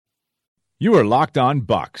You are Locked On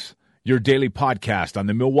Bucks, your daily podcast on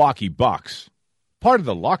the Milwaukee Bucks. Part of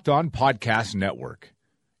the Locked On Podcast Network.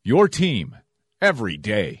 Your team every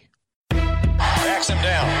day. Backs him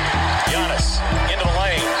down. Giannis into the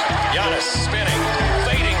lane. Giannis spinning.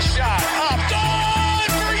 Fading shot. Up. Good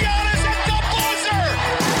for Giannis at the buzzer.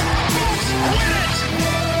 Bucks win it.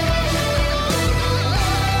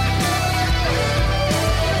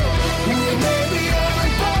 We may be young,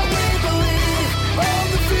 but we believe on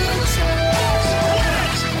the future.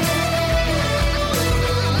 Bucks win it.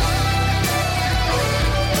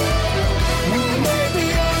 We may be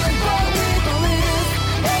young, but we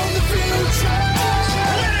believe on the future. Bucks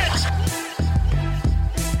win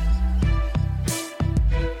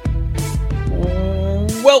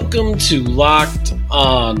it. Welcome to Locked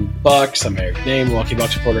On Bucks. I'm Eric Name, Milwaukee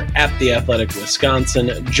Bucks reporter at The Athletic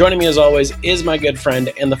Wisconsin. Joining me as always is my good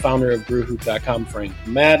friend and the founder of BrewHoop.com, Frank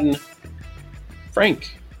Madden.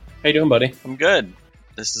 Frank, how you doing, buddy? I'm good.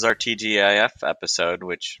 This is our TGIF episode,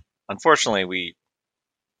 which unfortunately we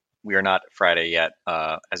are not Friday yet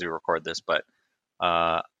as we record this, but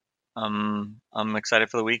I'm excited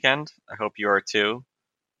for the weekend. I hope you are too.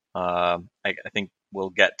 I think we'll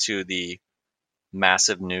get to the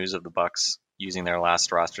massive news of the Bucks using their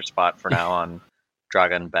last roster spot for now on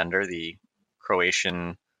Dragan Bender, the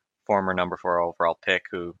Croatian former number 4 overall pick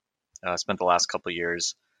who spent the last couple of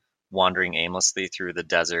years wandering aimlessly through the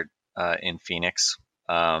desert in Phoenix.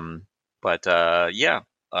 We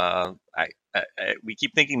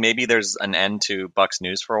keep thinking maybe there's an end to Bucks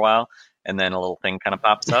news for a while, and then a little thing kind of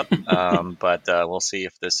pops up. But we'll see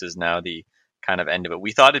if this is now the kind of end of it.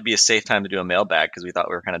 We thought it'd be a safe time to do a mailbag because we thought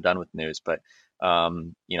we were kind of done with news, but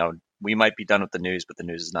we might be done with the news, but the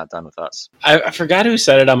news is not done with us. I forgot who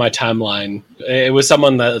said it on my timeline. It was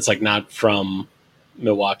someone that's like not from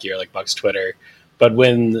Milwaukee or like Bucks Twitter, but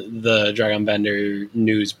when the Dragan Bender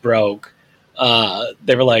news broke,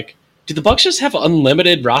 they were like, do the Bucks just have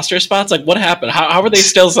unlimited roster spots? Like, what happened? How are they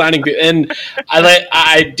still signing? And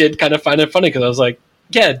I did kind of find it funny because I was like,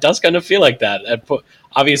 yeah, it does kind of feel like that.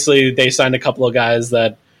 Obviously, they signed a couple of guys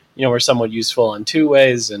that were somewhat useful in two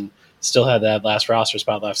ways and still had that last roster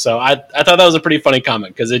spot left. So I thought that was a pretty funny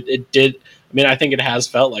comment because it did. I mean, I think it has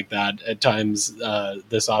felt like that at times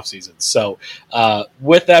this offseason. So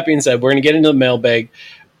with that being said, we're going to get into the mailbag.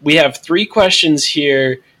 We have 3 questions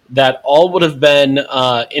here that all would have been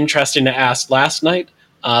interesting to ask last night.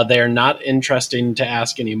 They are not interesting to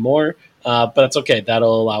ask anymore, but that's okay.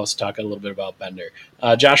 That'll allow us to talk a little bit about Bender.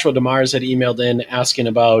 Joshua DeMars had emailed in asking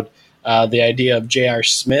about the idea of J.R.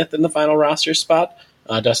 Smith in the final roster spot.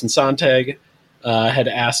 Dustin Sontag had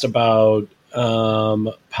asked about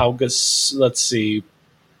Pau Gasol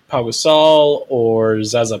or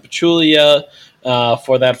Zaza Pachulia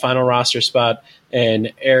for that final roster spot.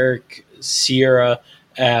 And Eric Sierra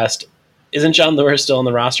asked, isn't Jon Leuer still on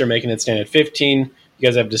the roster making it stand at 15? You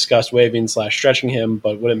guys have discussed waiving/stretching him,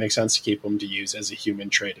 but would it make sense to keep him to use as a human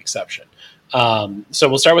trade exception? So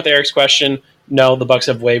we'll start with Eric's question. No, the Bucks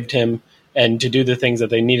have waived him, and to do the things that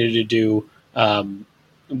they needed to do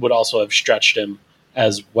would also have stretched him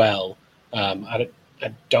as well. I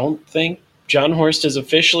don't think John Horst has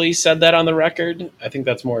officially said that on the record. I think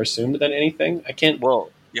that's more assumed than anything. I can't. Well,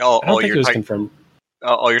 I don't think it was confirmed.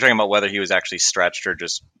 You're talking about whether he was actually stretched or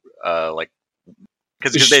just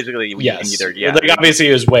because basically we can either obviously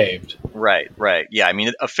he was waived. Right. Yeah, I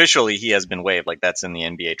mean officially he has been waived. Like that's in the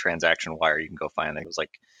NBA transaction wire. You can go find it. It was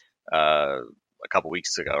like a couple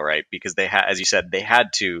weeks ago, right? Because they had, as you said, they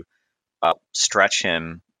had to stretch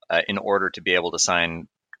him in order to be able to sign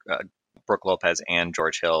Brook Lopez and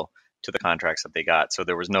George Hill to the contracts that they got. So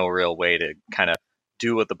there was no real way to kind of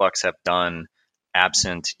do what the Bucks have done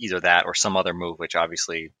absent either that or some other move, which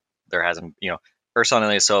obviously there hasn't, Ersan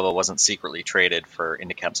Ilyasova wasn't secretly traded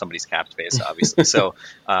into somebody's cap space, obviously.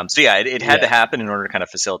 It had to happen in order to kind of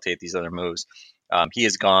facilitate these other moves. He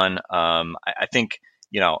is gone. I think,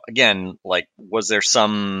 again, like, was there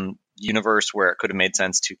some universe where it could have made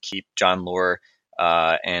sense to keep Jon Leuer?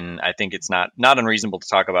 And I think it's not unreasonable to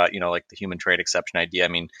talk about, like the human trade exception idea. I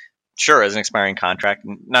mean, sure, as an expiring contract,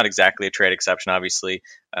 not exactly a trade exception, obviously.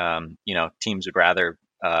 Teams would rather,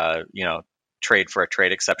 trade for a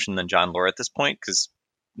trade exception than Jon Leuer at this point, because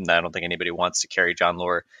I don't think anybody wants to carry Jon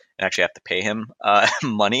Leuer and actually have to pay him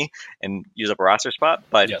money and use up a roster spot.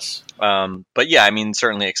 But yes. I mean,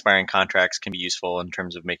 certainly expiring contracts can be useful in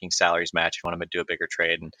terms of making salaries match if you want to do a bigger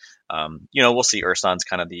trade. And, we'll see. Ersan's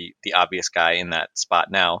kind of the obvious guy in that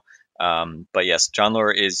spot now. But yes, Jon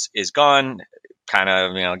Leuer is gone, kind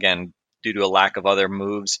of, again, due to a lack of other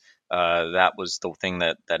moves. That was the thing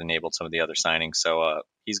that enabled some of the other signings. So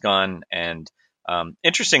he's gone. And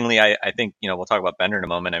interestingly, I think, we'll talk about Bender in a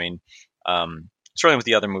moment. I mean, Certainly with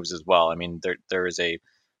the other moves as well. I mean, there is a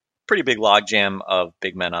pretty big logjam of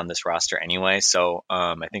big men on this roster anyway. So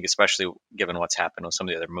I think especially given what's happened with some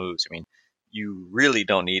of the other moves, I mean, you really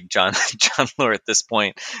don't need John Lure at this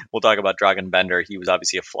point. We'll talk about Dragan Bender. He was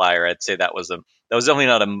obviously a flyer. I'd say that was definitely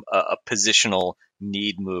not a positional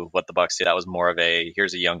need move. What the Bucks did, that was more of a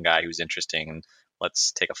here's a young guy who's interesting and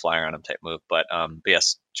let's take a flyer on him type move. But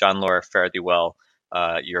yes, John Lure fared you well.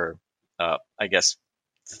 Your I guess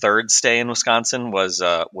third stay in Wisconsin was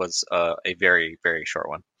a very, very short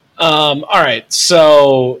one. All right,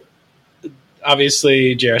 so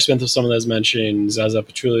obviously J.R. Smith was someone that was mentioned, Zaza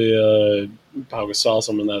Pachulia, Pau Gasol,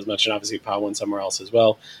 someone that was mentioned. Obviously, Pau went somewhere else as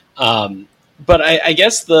well. But I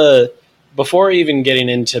guess before even getting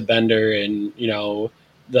into Bender and the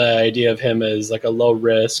idea of him as like a low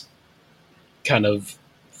risk kind of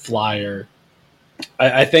flyer,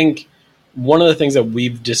 I think one of the things that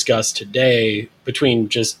we've discussed today between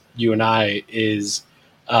just you and I is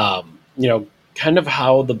kind of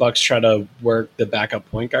how the Bucks try to work the backup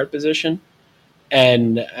point guard position.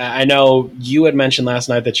 And I know you had mentioned last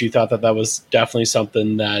night that you thought that was definitely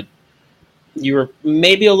something that you were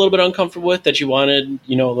maybe a little bit uncomfortable with, that you wanted,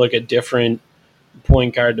 like a different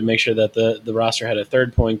point guard to make sure that the roster had a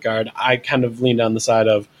third point guard. I kind of leaned on the side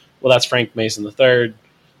of, well, that's Frank Mason the third.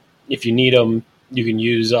 If you need him, you can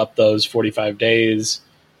use up those 45 days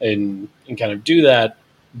and kind of do that.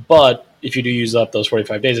 But if you do use up those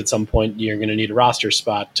 45 days, at some point you're going to need a roster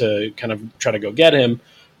spot to kind of try to go get him.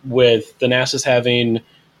 With the Thanasis having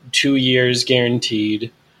 2 years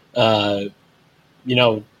guaranteed, the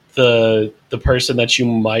person that you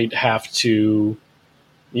might have to,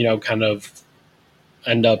 kind of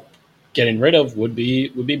end up getting rid of would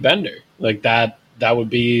be Bender. Like that would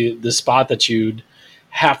be the spot that you'd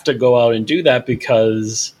have to go out and do that,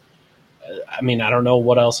 because I mean, I don't know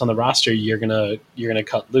what else on the roster you're gonna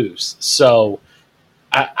cut loose. So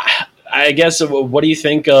I guess, what do you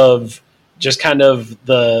think of just kind of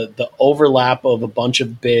the overlap of a bunch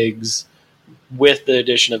of bigs with the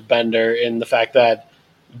addition of Bender, and the fact that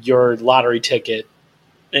your lottery ticket,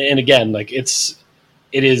 and again, like it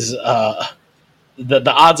is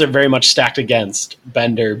the odds are very much stacked against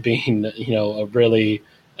Bender being a really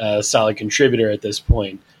solid contributor at this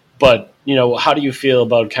point. But how do you feel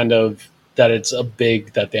about kind of that it's a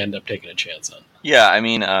big that they end up taking a chance on? Yeah, I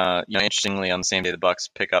mean, interestingly, on the same day the Bucks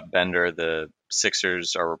pick up Bender, the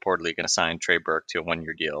Sixers are reportedly going to sign Trey Burke to a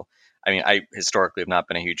 1-year deal. I mean, I historically have not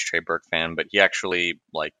been a huge Trey Burke fan, but he actually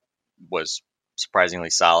was surprisingly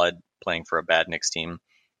solid playing for a bad Knicks team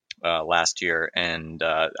last year. And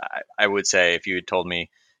I would say if you had told me,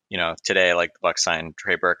 today, like the Bucks signed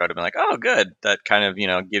Trey Burke, I would have been like, oh, good. That kind of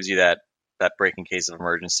gives you that break in case of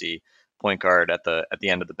emergency point guard at the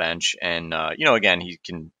end of the bench. And again, he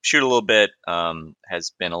can shoot a little bit,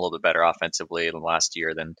 has been a little bit better offensively in the last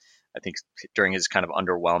year than I think during his kind of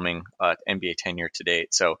underwhelming NBA tenure to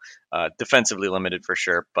date. So defensively limited for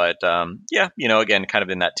sure, but again, kind of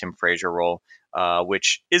in that Tim Frazier role,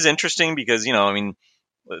 which is interesting because I mean,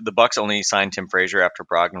 the Bucks only signed Tim Frazier after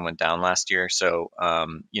Brogdon went down last year, so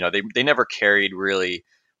they never carried really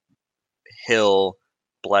Hill,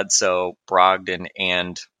 Bledsoe, Brogdon,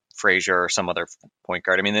 and Frazier or some other point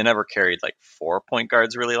guard. I mean, they never carried like 4 point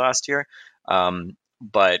guards really last year.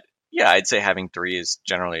 But yeah, I'd say having 3 is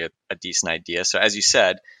generally a decent idea. So as you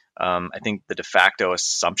said, I think the de facto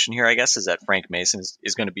assumption here, I guess, is that Frank Mason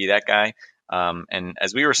is going to be that guy. And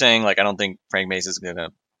as we were saying, I don't think Frank Mason is going to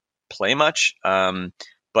play much.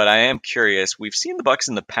 But I am curious. We've seen the Bucks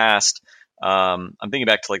in the past. I'm thinking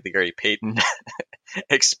back to the Gary Payton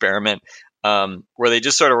experiment, where they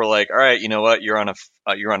just sort of were like, all right, you know what, you're on a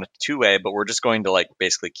 2-way, but we're just going to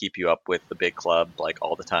basically keep you up with the big club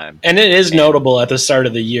all the time. And it is notable at the start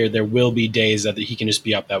of the year, there will be days that he can just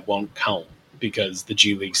be up that won't count because the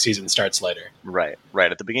G League season starts later. Right.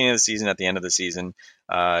 At the beginning of the season, at the end of the season,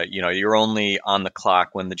 you're only on the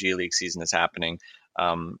clock when the G League season is happening.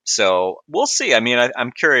 So we'll see. I mean,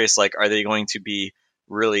 I'm curious, are they going to be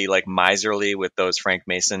really miserly with those Frank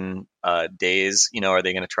Mason days? Are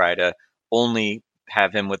they going to try to only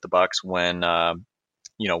have him with the Bucks when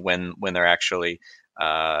they're actually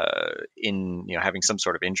in having some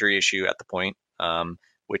sort of injury issue at the point?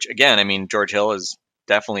 Which again, I mean, George Hill has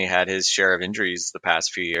definitely had his share of injuries the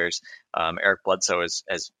past few years. Eric Bledsoe has,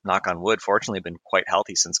 knock on wood, fortunately been quite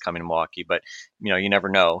healthy since coming to Milwaukee, but you never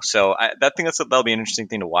know. So that'll be an interesting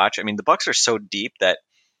thing to watch. I mean, the Bucks are so deep that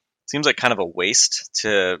it seems like kind of a waste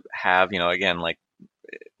to have, again,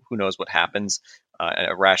 who knows what happens.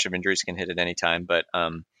 A rash of injuries can hit at any time, but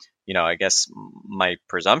I guess my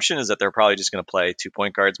presumption is that they're probably just going to play 2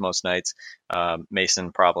 point guards most nights.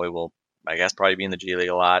 Mason probably will I guess probably be in the G League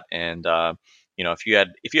a lot. And if you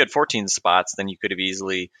had 14 spots, then you could have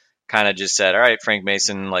easily kind of just said, all right, Frank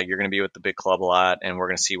Mason, like you're going to be with the big club a lot, and we're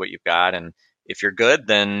going to see what you've got. And if you're good,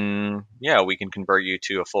 then yeah, we can convert you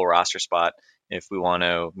to a full roster spot if we want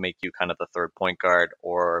to make you kind of the third point guard.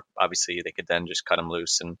 Or obviously they could then just cut him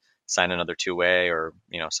loose and sign another two-way, or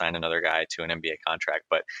sign another guy to an NBA contract.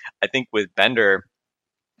 But I think with Bender,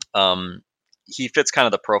 he fits kind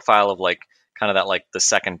of the profile of like kind of that like the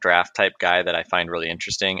second draft type guy that I find really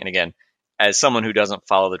interesting. And again, as someone who doesn't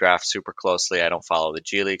follow the draft super closely, I don't follow the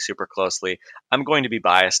G League super closely, I'm going to be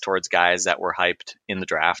biased towards guys that were hyped in the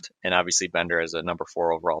draft. And obviously Bender as a number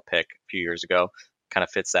 4 overall pick a few years ago kind of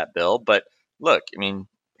fits that bill. But look, I mean,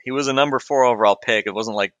 he was a number 4 overall pick. It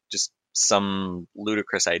wasn't like just some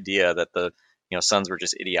ludicrous idea that the Suns were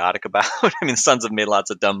just idiotic about. I mean, the Suns have made lots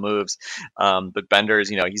of dumb moves. But Bender's,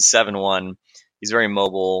 he's 7'1". He's very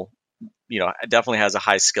mobile, definitely has a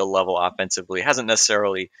high skill level offensively. Hasn't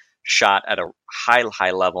necessarily shot at a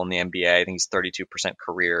high level in the NBA. I think he's 32%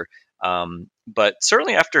 career. But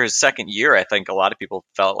certainly after his second year, I think a lot of people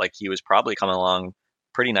felt like he was probably coming along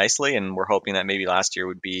pretty nicely, and we're hoping that maybe last year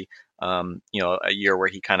would be a year where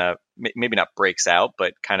he kind of maybe not breaks out,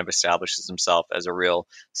 but kind of establishes himself as a real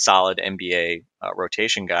solid NBA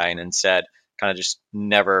rotation guy, and instead kind of just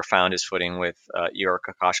never found his footing with Igor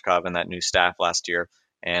Kokoshkov and that new staff last year.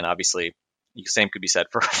 And obviously the same could be said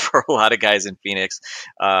for a lot of guys in Phoenix.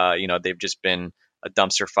 They've just been a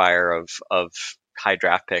dumpster fire of high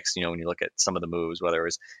draft picks. When you look at some of the moves, whether it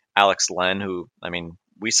was Alex Len, who, I mean,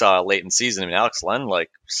 we saw late in season. I mean, Alex Len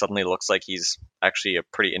suddenly looks like he's actually a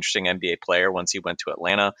pretty interesting NBA player once he went to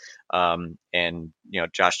Atlanta. And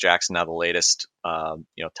Josh Jackson, now the latest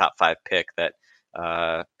top 5 pick that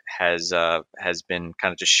has been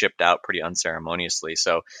kind of just shipped out pretty unceremoniously.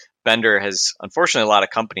 So Bender has unfortunately a lot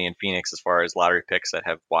of company in Phoenix as far as lottery picks that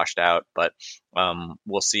have washed out, but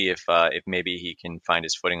we'll see if maybe he can find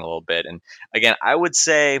his footing a little bit. And again, I would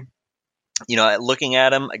say, looking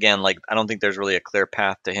at him again, like I don't think there's really a clear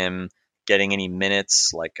path to him getting any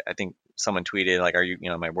minutes. Like I think someone tweeted, like, are you,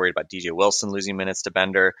 am I worried about DJ Wilson losing minutes to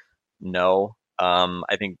Bender? No.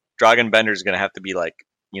 I think Dragan Bender is going to have to be like,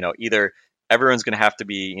 either everyone's going to have to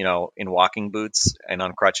be, in walking boots and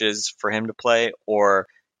on crutches for him to play, or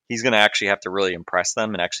he's going to actually have to really impress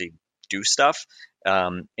them and actually do stuff.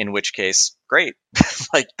 In which case, great.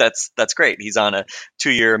 Like that's great. He's on a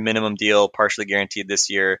 2-year minimum deal, partially guaranteed this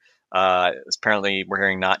year. Apparently we're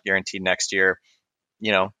hearing not guaranteed next year.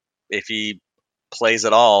 If he plays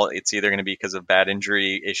at all, it's either going to be because of bad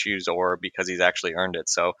injury issues or because he's actually earned it.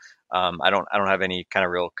 So I don't have any kind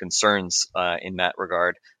of real concerns in that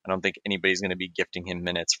regard. I don't think anybody's going to be gifting him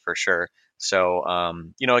minutes for sure. So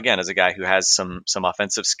again, as a guy who has some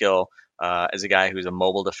offensive skill, as a guy who's a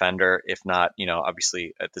mobile defender, if not,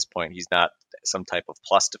 obviously at this point he's not some type of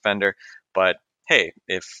plus defender, but hey,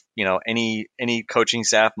 if any coaching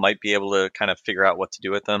staff might be able to kind of figure out what to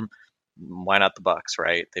do with them, why not the Bucks,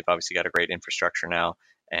 right? They've obviously got a great infrastructure now,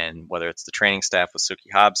 and whether it's the training staff with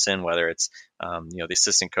Suki Hobson, whether it's the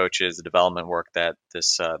assistant coaches, the development work that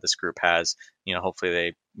this group has, hopefully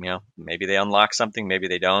they maybe they unlock something, maybe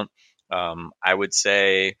they don't. I would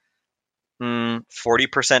say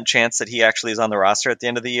 40% chance that he actually is on the roster at the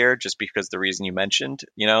end of the year, just because the reason you mentioned,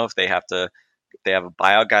 if they have a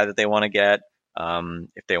buyout guy that they want to get,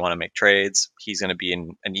 if they want to make trades, he's going to be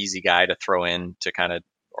an easy guy to throw in to kind of,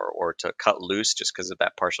 or to cut loose just because of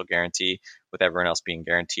that partial guarantee, with everyone else being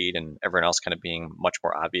guaranteed and everyone else kind of being much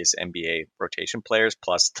more obvious NBA rotation players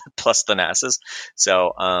plus the NASAs.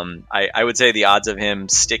 So I would say the odds of him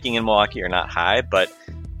sticking in Milwaukee are not high, but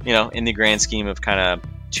in the grand scheme of kind of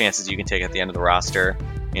chances you can take at the end of the roster,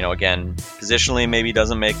 again, positionally maybe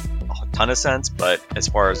doesn't make a ton of sense, but as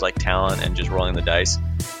far as like talent and just rolling the dice,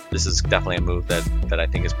 this is definitely a move that I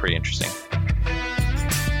think is pretty interesting.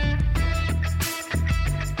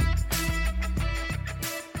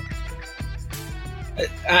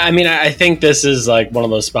 I mean, I think this is like one of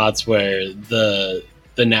those spots where the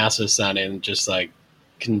NASA signing just like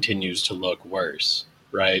continues to look worse,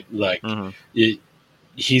 right? Like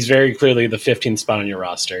he's very clearly the 15th spot on your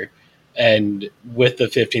roster, and with the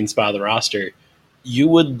 15th spot on the roster, you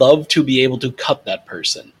would love to be able to cut that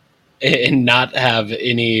person and not have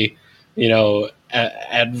any,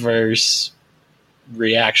 adverse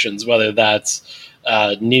reactions, whether that's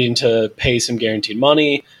needing to pay some guaranteed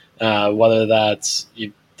money, whether that's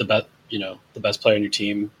the best player on your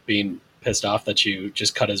team being pissed off that you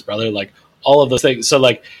just cut his brother, like all of those things. So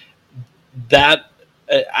like that,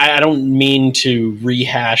 I don't mean to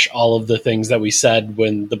rehash all of the things that we said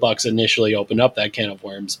when the Bucks initially opened up that can of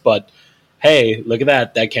worms, but hey, look at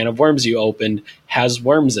that. That can of worms you opened has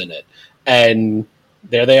worms in it. and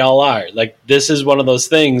there they all are. Like, this is one of those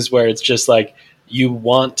things where it's just like, you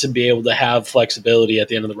want to be able to have flexibility at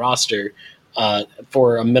the end of the roster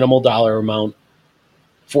for a minimal dollar amount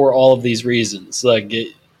for all of these reasons.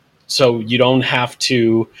 So you don't have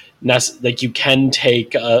to you can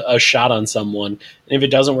take a shot on someone, and if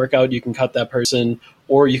it doesn't work out, you can cut that person,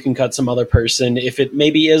 or you can cut some other person if it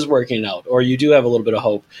maybe is working out, or you do have a little bit of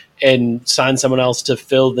hope and sign someone else to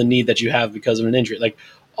fill the need that you have because of an injury. Like,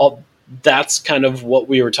 all that's kind of what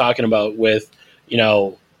we were talking about with,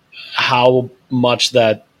 how much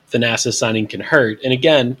that the NASA signing can hurt. And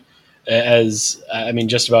again,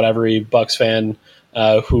 just about every Bucks fan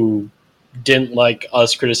who didn't like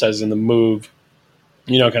us criticizing the move,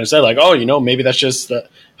 kind of said like, oh, maybe that's just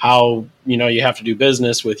how, you have to do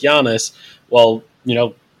business with Giannis. Well,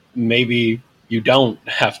 maybe you don't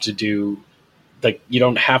have to do, you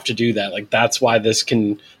don't have to do that. Like, that's why this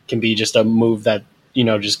can be just a move that,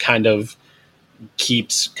 just kind of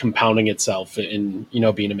keeps compounding itself and,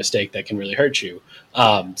 being a mistake that can really hurt you.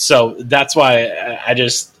 So that's why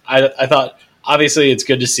I thought, obviously it's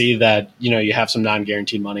good to see that, you have some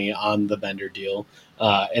non-guaranteed money on the Bender deal,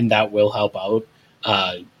 and that will help out.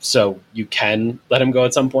 So you can let him go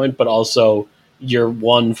at some point, but also you're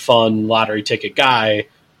one fun lottery ticket guy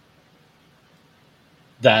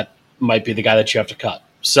that might be the guy that you have to cut.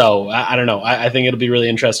 So I don't know. I think it'll be really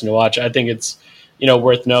interesting to watch. I think it's,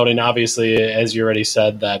 worth noting, obviously, as you already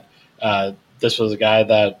said, that this was a guy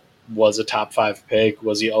that was a top 5 pick.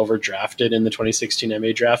 Was he overdrafted in the 2016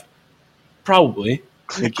 NBA draft? Probably.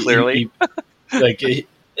 Clearly.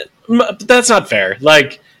 That's not fair.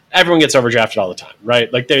 Like, everyone gets overdrafted all the time,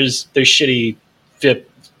 right? Like, there's shitty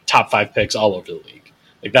top 5 picks all over the league.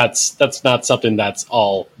 Like, that's not something that's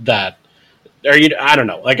all that, or I don't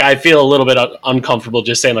know. Like, I feel a little bit uncomfortable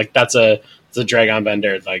just saying like it's a Dragon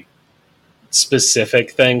Bender like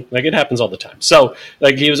specific thing. Like, it happens all the time. So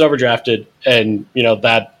like, he was overdrafted, and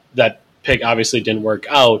that pick obviously didn't work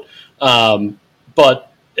out.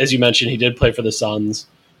 But as you mentioned, he did play for the Suns,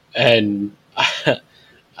 and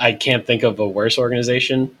I can't think of a worse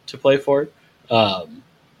organization to play for.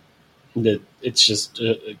 It's just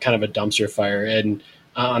kind of a dumpster fire. And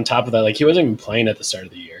on top of that, like, he wasn't even playing at the start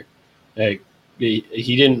of the year. Like,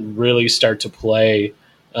 he didn't really start to play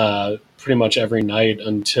pretty much every night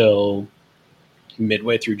until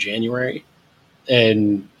midway through January.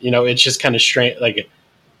 And, it's just kind of strange, like,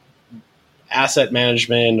 asset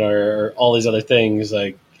management or all these other things.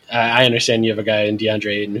 Like, I understand you have a guy in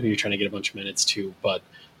DeAndre Ayton who you're trying to get a bunch of minutes to, but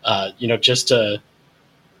just to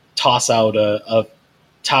toss out a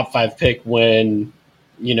top 5 pick when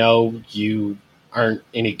you aren't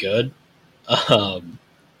any good, I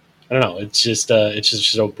don't know. It's just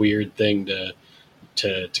a weird thing to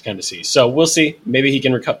kind of see. So we'll see. Maybe he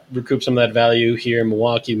can recoup some of that value here in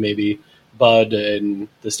Milwaukee. Maybe Bud and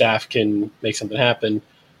the staff can make something happen.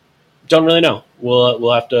 Don't really know.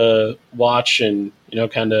 We'll have to watch and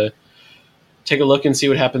kind of take a look and see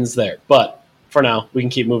what happens there. But for now, we can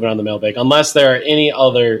keep moving on the mailbag unless there are any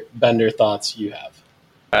other Bender thoughts you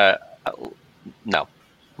have. No,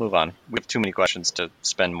 move on. We have too many questions to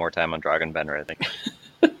spend more time on Dragon Bender, I think.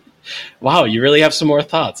 Wow, you really have some more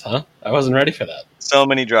thoughts, huh? I wasn't ready for that. So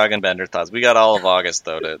many Dragon Bender thoughts. We got all of August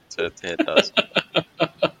though to hit those.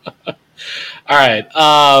 All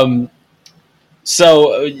right.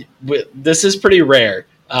 So this is pretty rare.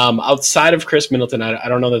 Outside of Chris Middleton, I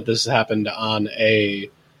don't know that this has happened on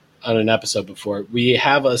an episode before. We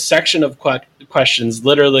have a section of questions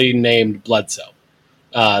literally named Bledsoe.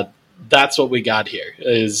 That's what we got here,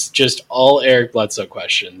 is just all Eric Bledsoe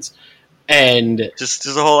questions. And just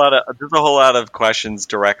a whole lot of questions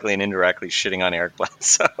directly and indirectly shitting on Eric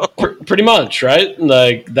Bledsoe. Pretty much, right?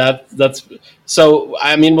 Like that's so.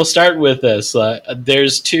 I mean, we'll start with this.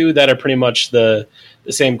 There's 2 that are pretty much the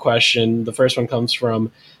same question. The first one comes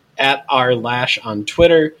from @rlash on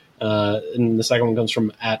Twitter, and the second one comes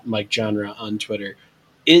from @MikeGenre on Twitter.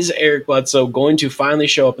 Is Eric Bledsoe going to finally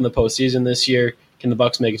show up in the postseason this year? Can the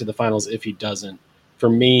Bucks make it to the finals if he doesn't? For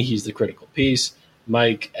me, he's the critical piece.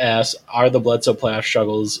 Mike asks, are the Bledsoe playoff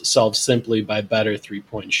struggles solved simply by better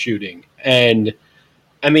 3-point shooting? And,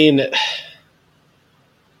 I mean,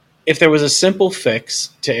 if there was a simple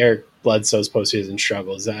fix to Eric Bledsoe's postseason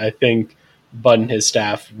struggles, I think Bud and his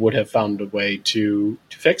staff would have found a way to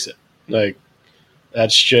fix it. Like,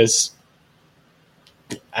 that's just...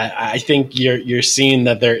 I think you're seeing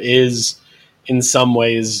that there is, in some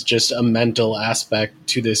ways, just a mental aspect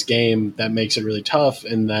to this game that makes it really tough,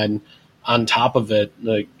 and then on top of it,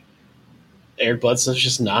 like, Eric Bledsoe's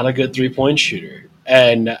just not a good 3-point shooter.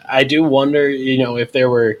 And I do wonder, if there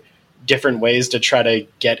were different ways to try to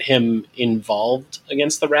get him involved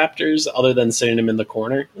against the Raptors other than sitting him in the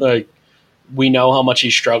corner. Like, we know how much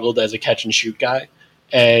he struggled as a catch and shoot guy,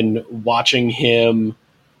 and watching him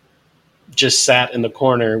just sat in the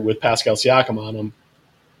corner with Pascal Siakam on him,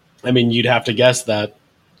 I mean, you'd have to guess that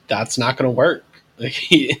that's not going to work. Like,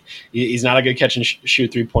 he's not a good catch and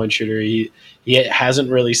shoot 3-point shooter. He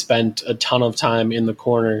hasn't really spent a ton of time in the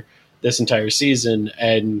corner this entire season,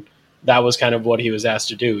 and that was kind of what he was asked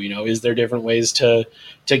to do. You know, is there different ways to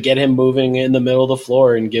get him moving in the middle of the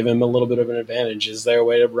floor and give him a little bit of an advantage? Is there a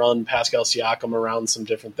way to run Pascal Siakam around some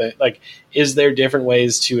different things? Like, is there different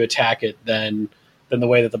ways to attack it than the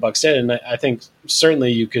way that the Bucks did? And I think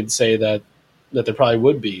certainly you could say that there probably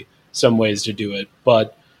would be some ways to do it,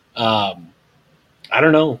 but I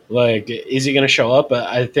don't know. Like, is he going to show up?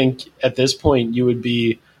 I think at this point you would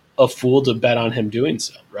be a fool to bet on him doing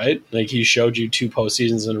so, right? Like, he showed you 2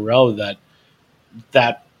 postseasons in a row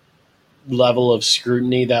that level of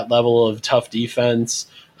scrutiny, that level of tough defense,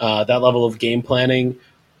 that level of game planning,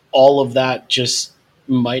 all of that just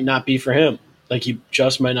might not be for him. Like, he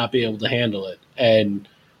just might not be able to handle it. And,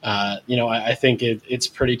 I think it's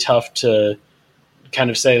pretty tough to kind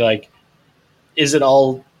of say, like, is it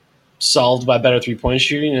all solved by better 3-point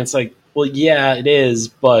shooting? And it's like, well, yeah, it is,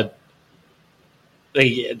 but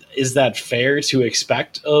like, is that fair to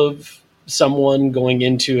expect of someone going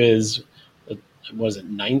into his, was it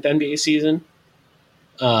 9th NBA season?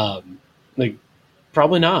 Like,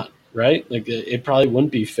 probably not, right? Like, it probably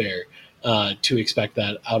wouldn't be fair to expect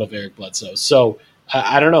that out of Eric Bledsoe. So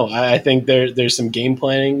I don't know. I think there's some game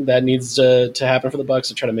planning that needs to happen for the Bucks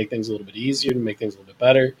to try to make things a little bit easier, to make things a little bit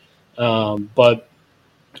better. But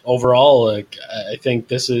overall, like, I think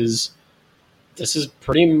this is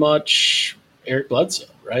pretty much Eric Bledsoe,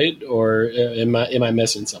 right? Or am I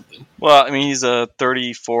missing something? Well, I mean, he's a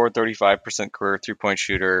 35% career 3-point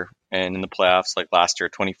shooter, and in the playoffs, like last year,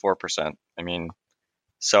 24%. I mean,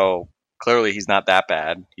 so clearly he's not that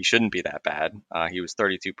bad. He shouldn't be that bad. He was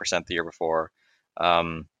 32% the year before.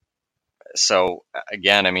 So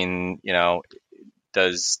again, I mean,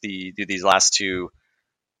 do these last 2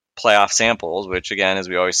 playoff samples, which again, as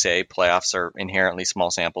we always say, playoffs are inherently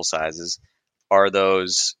small sample sizes, are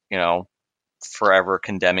those, forever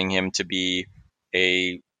condemning him to be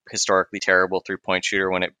a historically terrible 3-point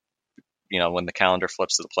shooter when the calendar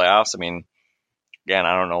flips to the playoffs? I mean, again,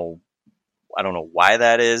 I don't know why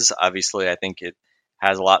that is. Obviously, I think it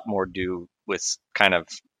has a lot more to do with kind of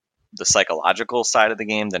the psychological side of the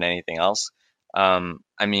game than anything else.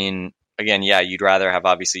 I mean, again, yeah, you'd rather have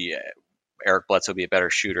obviously Eric Bledsoe be a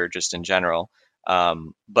better shooter just in general.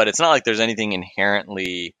 But it's not like there's anything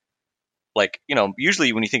inherently, like,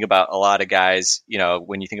 usually when you think about a lot of guys,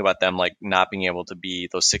 when you think about them like not being able to be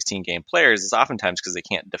those 16-game players, it's oftentimes because they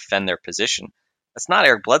can't defend their position. That's not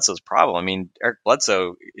Eric Bledsoe's problem. I mean, Eric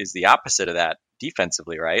Bledsoe is the opposite of that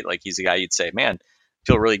defensively, right? Like, he's a guy you'd say, man,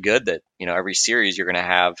 feel really good that, every series you're going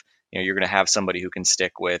to have somebody who can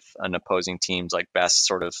stick with an opposing team's like best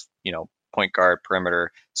sort of, point guard,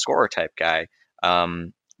 perimeter scorer type guy.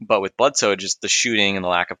 But with Bledsoe, just the shooting and the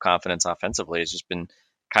lack of confidence offensively has just been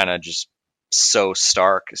kind of just so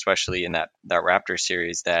stark, especially in that Raptors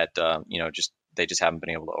series, that they just haven't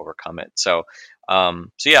been able to overcome it. So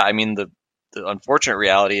yeah, I mean, the unfortunate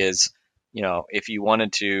reality is, if you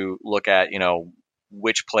wanted to look at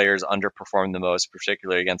which players underperformed the most,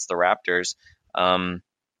 particularly against the Raptors,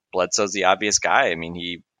 Bledsoe's the obvious guy. I mean,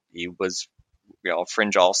 he was a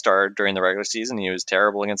fringe all-star during the regular season. He was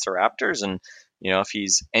terrible against the Raptors, and if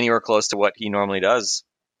he's anywhere close to what he normally does,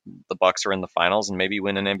 the Bucks are in the finals and maybe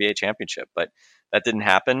win an NBA championship. But that didn't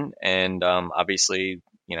happen, and obviously,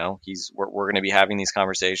 we're going to be having these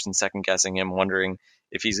conversations, second guessing him, wondering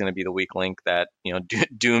if he's going to be the weak link that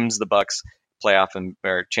dooms the Bucks playoff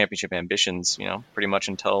or championship ambitions, pretty much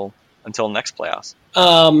until next playoffs.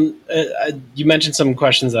 You mentioned some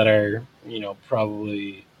questions that are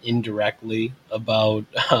probably indirectly about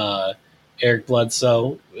Eric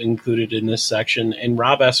Bledsoe included in this section. And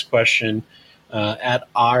Rob asked a question at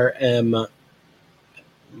RM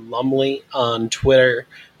Lumley on Twitter.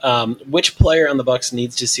 Which player on the Bucks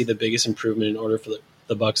needs to see the biggest improvement in order for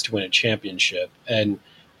the Bucks to win a championship? And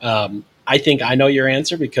I think I know your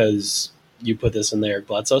answer because you put this in the Eric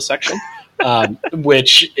Bledsoe section,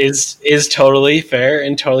 which is totally fair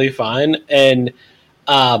and totally fine. And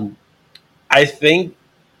I think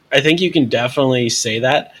you can definitely say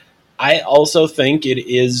that. I also think it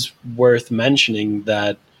is worth mentioning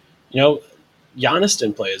that, Giannis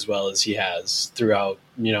didn't play as well as he has throughout,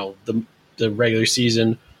 the regular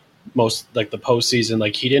season, most like the postseason.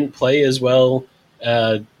 Like, he didn't play as well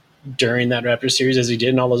during that Raptors series as he did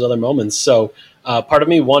in all those other moments. So part of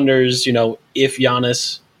me wonders, if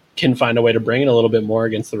Giannis can find a way to bring it a little bit more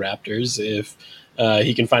against the Raptors, if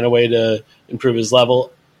he can find a way to improve his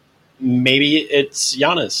level. Maybe it's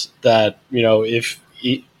Giannis that, if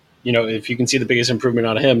you can see the biggest improvement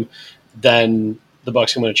out of him, then the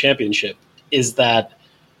Bucks can win a championship. Is that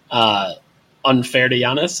unfair to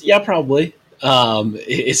Giannis? Yeah, probably.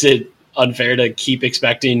 Is it unfair to keep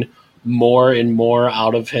expecting more and more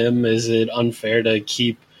out of him? Is it unfair to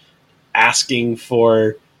keep asking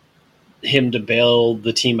for him to bail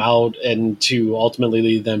the team out and to ultimately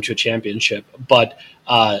lead them to a championship? But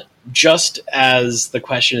just as the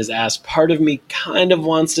question is asked, part of me kind of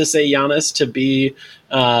wants to say Giannis to be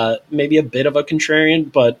maybe a bit of a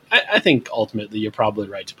contrarian, but I think ultimately you're probably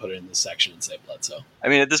right to put it in this section and say Bledsoe. I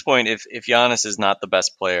mean, at this point, if Giannis is not the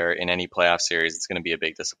best player in any playoff series, it's going to be a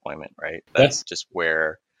big disappointment, right? That's just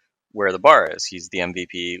where the bar is. He's the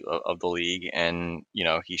MVP of the league, and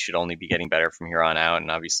he should only be getting better from here on out.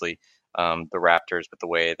 And obviously, the Raptors, with the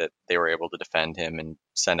way that they were able to defend him and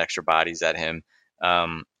send extra bodies at him,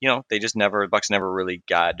 the Bucks never really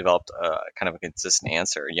developed a kind of a consistent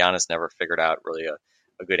answer. Giannis never figured out really a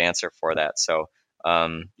good answer for that. So,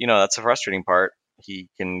 that's the frustrating part. He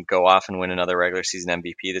can go off and win another regular season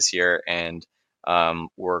MVP this year, and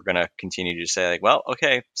we're going to continue to say, like, well,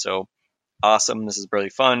 okay, so awesome, this is really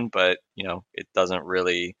fun, but it doesn't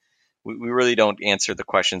really, we really don't answer the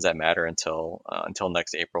questions that matter until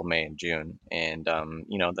next April, May, and June. And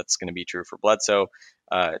that's going to be true for Bledsoe,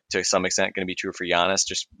 to some extent going to be true for Giannis,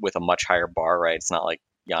 just with a much higher bar, right? It's not like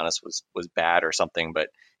Giannis was bad or something, but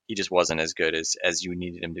he just wasn't as good as you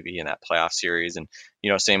needed him to be in that playoff series. And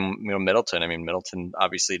same Middleton. I mean, Middleton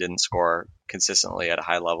obviously didn't score consistently at a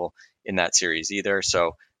high level in that series either.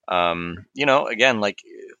 So again, like,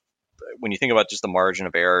 when you think about just the margin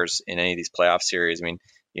of errors in any of these playoff series, I mean,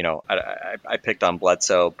 I picked on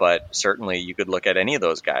Bledsoe, but certainly you could look at any of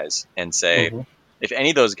those guys and say, if any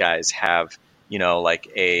of those guys have,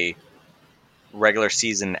 like a regular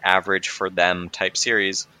season average for them type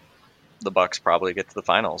series, the Bucks probably get to the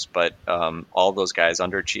finals. But all of those guys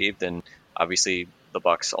underachieved, and obviously the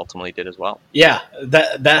Bucks ultimately did as well. Yeah,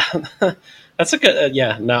 that's a good.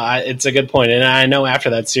 It's a good point. And I know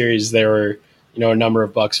after that series there were a number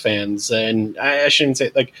of Bucks fans, and I shouldn't say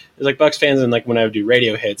there's like Bucks fans, and like when I would do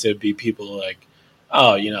radio hits, it would be people like,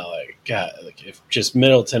 oh, God, like if just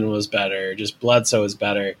Middleton was better, just Bledsoe was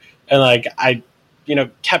better, and like I,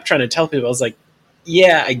 kept trying to tell people, I was like,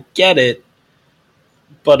 yeah, I get it,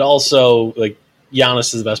 but also like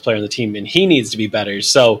Giannis is the best player on the team, and he needs to be better.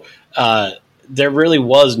 So there really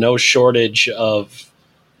was no shortage of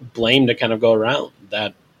blame to kind of go around.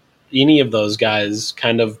 That any of those guys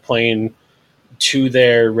kind of playing to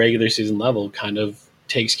their regular season level kind of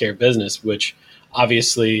takes care of business, which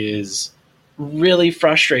obviously is really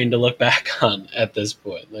frustrating to look back on at this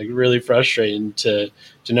point. Like, really frustrating to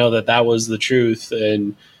know that was the truth,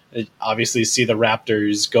 and obviously see the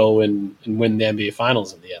Raptors go and win the NBA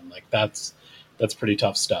Finals in the end. Like, that's pretty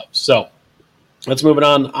tough stuff. So let's move it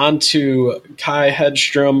on to Kai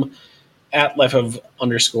Hedstrom at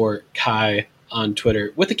 @life_Kai on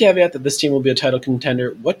Twitter. With the caveat that this team will be a title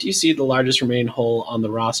contender, what do you see the largest remaining hole on the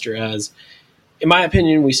roster as? In my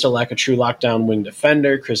opinion, we still lack a true lockdown wing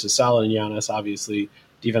defender. Chris is solid, and Giannis, obviously,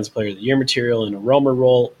 Defensive Player of the Year material in a roamer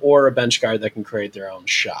role, or a bench guard that can create their own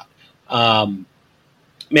shot. For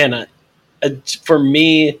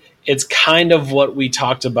me, it's kind of what we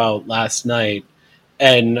talked about last night,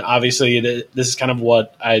 and obviously this is kind of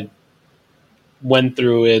what I went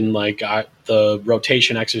through in like the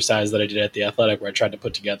rotation exercise that I did at the Athletic, where I tried to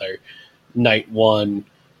put together night one,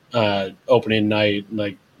 opening night,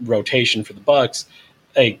 like rotation for the Bucks.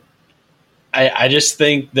 Like, I just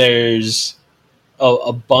think there's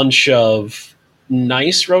a bunch of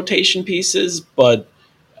nice rotation pieces, but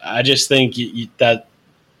I just think that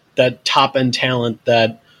top end talent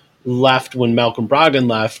that left when Malcolm Brogdon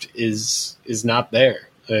left is not there.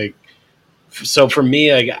 Like, so for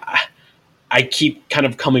me, like, I keep kind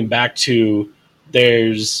of coming back to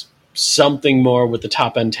there's something more with the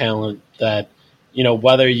top end talent that,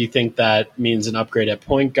 whether you think that means an upgrade at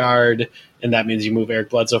point guard and that means you move Eric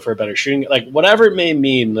Bledsoe for a better shooting, like whatever it may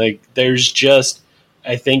mean, like there's just,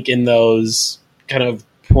 I think in those kind of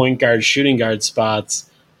point guard, shooting guard spots,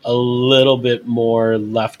 a little bit more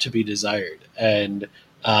left to be desired. And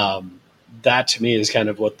that to me is kind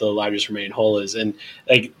of what the largest remaining hole is. And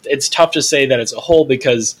like, it's tough to say that it's a hole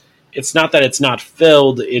because it's not that it's not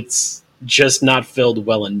filled, it's just not filled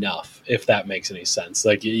well enough, if that makes any sense.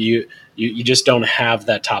 Like you just don't have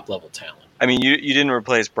that top level talent. I mean, you didn't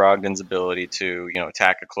replace Brogdon's ability to,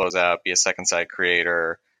 attack a closeout, be a second side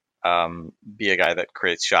creator, be a guy that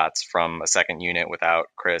creates shots from a second unit without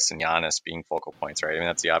Chris and Giannis being focal points, right? I mean,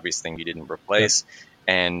 that's the obvious thing you didn't replace.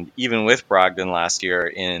 Yeah. And even with Brogdon last year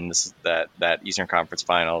in that Eastern Conference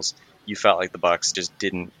Finals, you felt like the Bucks just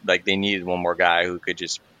didn't, like, they needed one more guy who could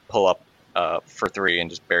just pull up for three and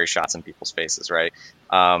just bury shots in people's faces, right?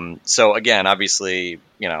 So again, obviously,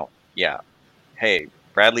 hey,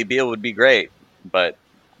 Bradley Beal would be great, but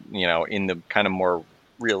in the kind of more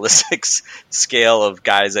realistic scale of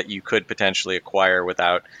guys that you could potentially acquire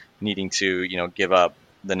without needing to, give up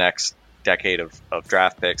the next decade of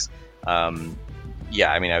draft picks.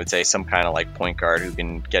 I mean, I would say some kind of like point guard who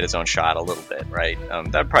can get his own shot a little bit, right?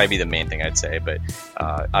 That'd probably be the main thing I'd say. But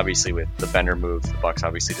obviously, with the Bender move, the Bucks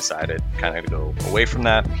obviously decided kind of to go away from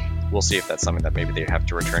that. We'll see if that's something that maybe they have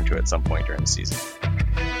to return to at some point during the season.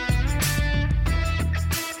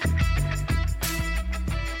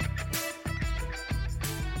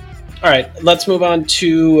 All right, let's move on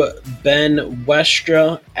to Ben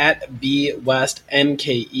Westra at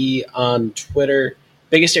BWestMKE on Twitter.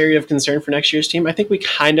 Biggest area of concern for next year's team? I think we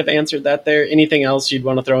kind of answered that there. Anything else you'd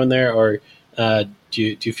want to throw in there, or do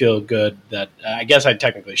you feel good that I guess I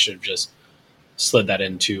technically should have just slid that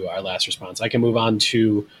into our last response. I can move on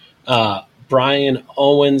to Brian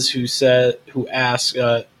Owens, who asked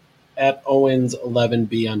at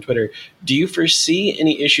Owens11B on Twitter, do you foresee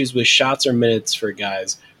any issues with shots or minutes for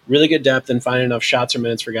guys? Really good depth and finding enough shots or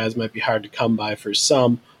minutes for guys might be hard to come by for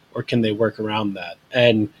some, or can they work around that?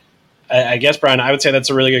 And I guess, Brian, I would say that's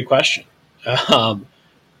a really good question.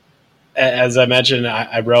 As I mentioned,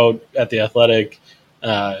 I wrote at The Athletic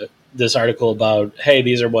this article about, hey,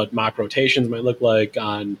 these are what mock rotations might look like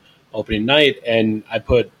on opening night, and I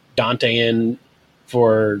put Dante in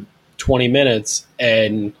for 20 minutes,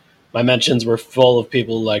 and my mentions were full of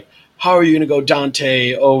people like, how are you going to go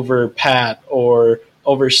Dante over Pat or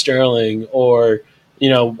over Sterling, or,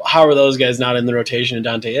 how are those guys not in the rotation and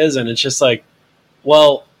Dante is? And it's just like,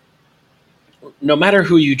 well, no matter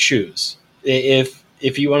who you choose, if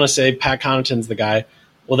you want to say Pat Connaughton's the guy,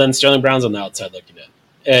 well, then Sterling Brown's on the outside looking in.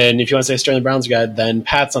 And if you want to say Sterling Brown's the guy, then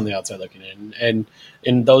Pat's on the outside looking in. And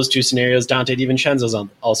in those two scenarios, Dante DiVincenzo's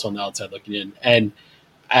also on the outside looking in. And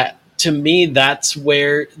to me, that's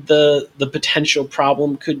where the potential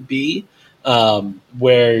problem could be,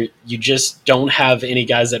 where you just don't have any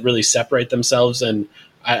guys that really separate themselves and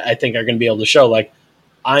I think are going to be able to show, like,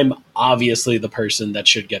 I'm obviously the person that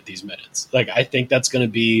should get these minutes. Like, I think that's going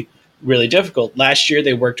to be really difficult. Last year,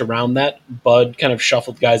 they worked around that. Bud kind of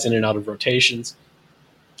shuffled guys in and out of rotations.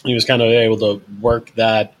 He was kind of able to work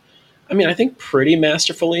that, I think pretty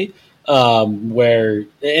masterfully, where,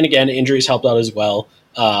 and again, injuries helped out as well.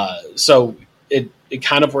 So it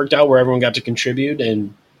kind of worked out where everyone got to contribute,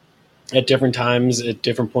 and at different times, at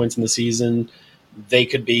different points in the season, they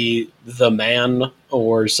could be the man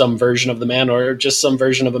or some version of the man or just some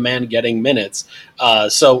version of a man getting minutes.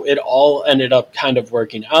 So it all ended up kind of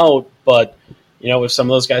working out. But, if some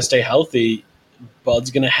of those guys stay healthy,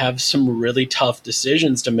 Bud's going to have some really tough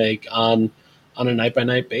decisions to make on a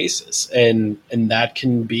night-by-night basis. And that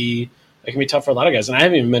can be tough for a lot of guys. And I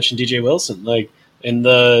haven't even mentioned DJ Wilson. Like, in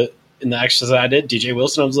the exercise I did, DJ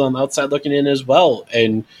Wilson was on the outside looking in as well.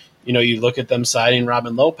 And, you look at them signing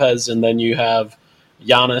Robin Lopez, and then you have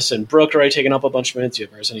Giannis and Brook already taking up a bunch of minutes. You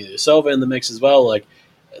have Arsenio Silva in the mix as well. Like,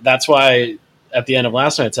 that's why at the end of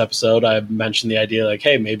last night's episode, I mentioned the idea, like,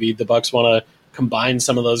 hey, maybe the Bucks want to combine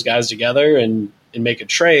some of those guys together and make a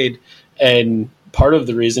trade. And part of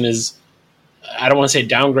the reason is, I don't want to say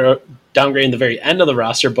downgrading the very end of the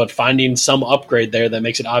roster, but finding some upgrade there that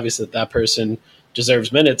makes it obvious that person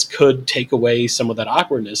deserves minutes could take away some of that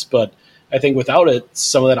awkwardness. But I think without it,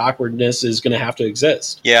 some of that awkwardness is going to have to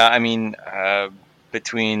exist. Yeah,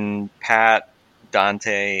 between Pat,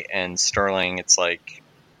 Dante, and Sterling, it's like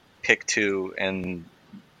pick two, and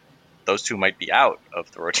those two might be out of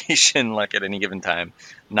the rotation, like at any given time,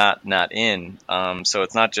 not in. So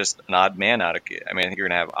it's not just an odd man out. I think you're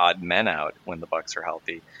going to have odd men out when the Bucks are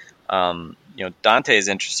healthy. Dante is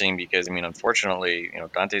interesting because, unfortunately,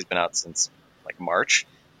 Dante's been out since like March,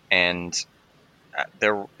 and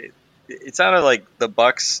it sounded like the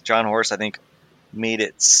Bucks, John Horst, I think, made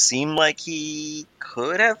it seem like he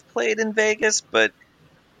could have played in Vegas, but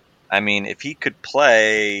if he could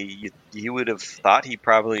play, you would have thought he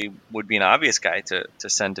probably would be an obvious guy to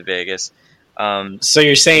send to Vegas. So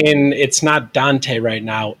you're saying it's not Dante right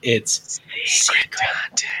now, it's Secret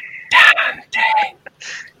Dante.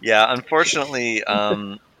 Yeah, unfortunately,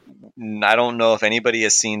 I don't know if anybody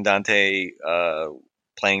has seen Dante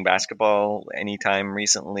playing basketball anytime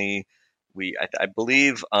recently. I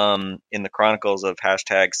believe in the chronicles of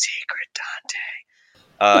hashtag Secret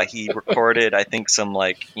He recorded, I think, some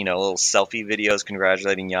little selfie videos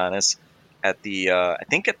congratulating Giannis at the I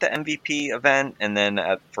think at the MVP event, and then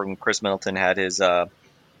from Chris Middleton had his high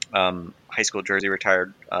school jersey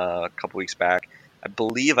retired a couple weeks back. I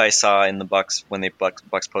believe I saw in the Bucks when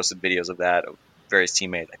Bucks posted videos of that of various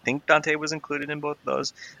teammates. I think Dante was included in both of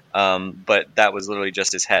those, but that was literally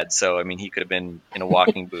just his head. So I mean, he could have been in a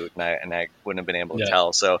walking boot, and I wouldn't have been able to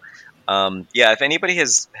tell. So if anybody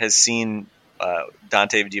has seen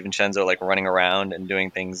Dante DiVincenzo running around and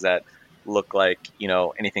doing things that look like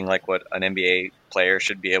anything like what an NBA player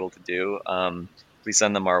should be able to do, please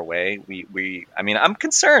send them our way. I mean, I'm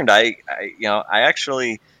concerned. I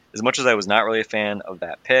actually, as much as I was not really a fan of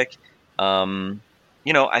that pick,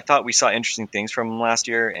 I thought we saw interesting things from him last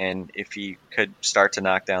year, and if he could start to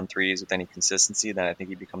knock down threes with any consistency, then I think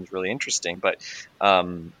he becomes really interesting. But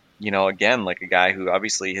again, like a guy who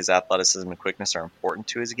obviously his athleticism and quickness are important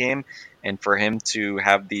to his game, and for him to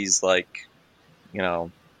have these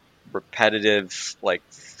repetitive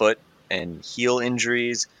foot and heel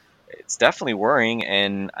injuries, it's definitely worrying.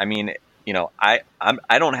 And I mean, I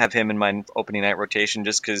don't have him in my opening night rotation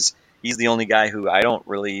just because he's the only guy who I don't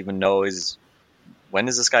really even know when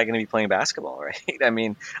is this guy going to be playing basketball, right? I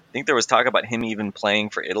mean, I think there was talk about him even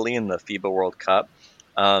playing for Italy in the FIBA World Cup,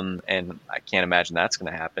 and I can't imagine that's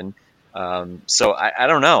going to happen. So I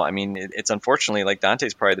don't know. I mean, it's unfortunately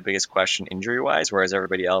Dante's probably the biggest question injury-wise, whereas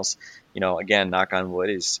everybody else, again, knock on wood,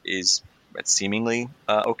 is seemingly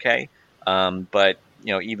okay. But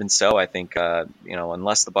even so, I think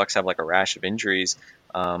unless the Bucks have a rash of injuries,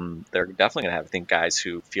 they're definitely going to have, I think, guys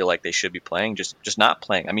who feel like they should be playing just not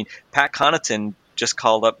playing. I mean, Pat Connaughton just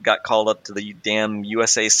got called up to the damn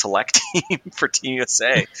USA select team for Team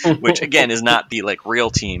USA, which again is not the real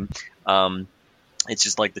team. It's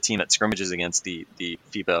just the team that scrimmages against the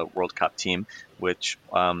FIBA World Cup team, which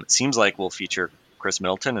seems like will feature Chris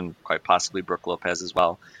Middleton and quite possibly Brook Lopez as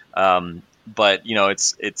well. But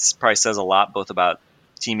it's probably says a lot both about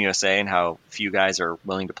Team USA and how few guys are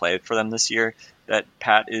willing to play for them this year that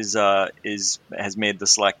Pat has made the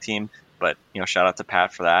select team. But shout out to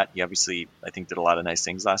Pat for that. He obviously, I think, did a lot of nice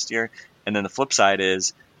things last year. And then the flip side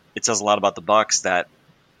is it says a lot about the Bucks that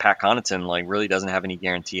Pat Connaughton really doesn't have any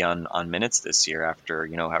guarantee on minutes this year after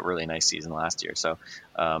a really nice season last year. So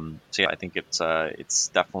yeah, I think it's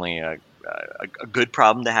definitely a good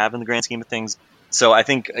problem to have in the grand scheme of things. So I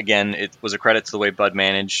think, again, it was a credit to the way Bud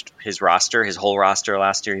managed his roster, his whole roster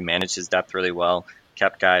last year. He managed his depth really well,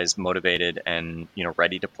 kept guys motivated and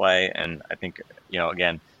ready to play. And I think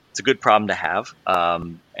again, it's a good problem to have.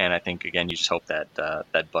 And I think, again, you just hope that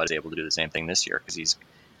Bud is able to do the same thing this year, because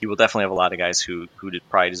he will definitely have a lot of guys who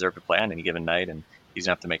probably deserve to play on any given night, and he's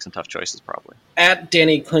going to have to make some tough choices probably. At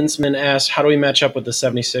Danny Klinsman asked, how do we match up with the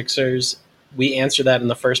 76ers? We answered that in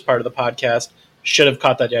the first part of the podcast. Should have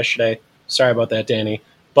caught that yesterday. Sorry about that, Danny.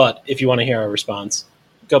 But if you want to hear our response,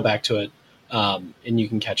 go back to it, and you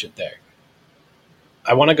can catch it there.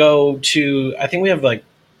 I want to go to, I think we have 3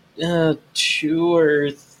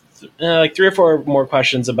 or 4 more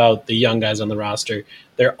questions about the young guys on the roster.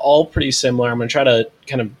 They're all pretty similar. I'm going to try to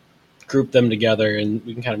kind of group them together, and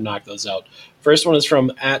we can kind of knock those out. First one is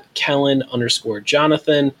from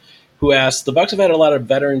 @Kellen_Jonathan, who asks, the Bucks have had a lot of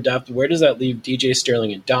veteran depth. Where does that leave DJ,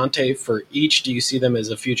 Sterling, and Dante? For each, do you see them as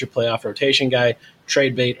a future playoff rotation guy,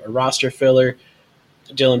 trade bait, or roster filler?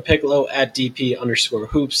 Dylan Piccolo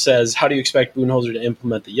 @DP_Hoops says, how do you expect Budenholzer to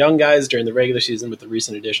implement the young guys during the regular season with the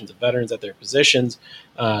recent additions of veterans at their positions?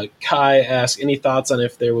 Kai asks, any thoughts on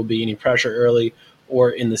if there will be any pressure early or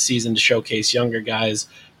in the season to showcase younger guys?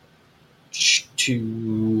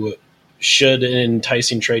 Should an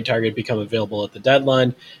enticing trade target become available at the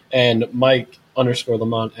deadline? And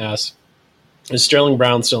Mike_Lamont asks, is Sterling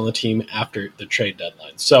Brown still on the team after the trade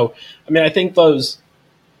deadline? So, I mean, I think those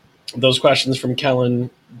questions from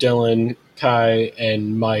Kellen, Dylan, Kai,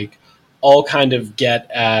 and Mike all kind of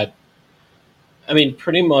get at, I mean,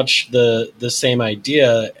 pretty much the same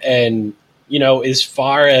idea. And, as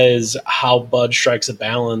far as how Bud strikes a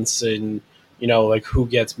balance and, who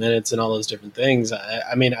gets minutes and all those different things,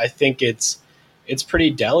 I mean, I think it's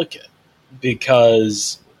pretty delicate,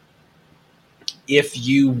 because if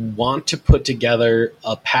you want to put together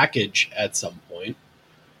a package at some point,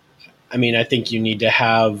 I mean, I think you need to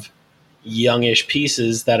have youngish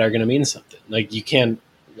pieces that are going to mean something. You can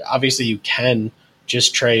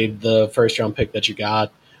just trade the first round pick that you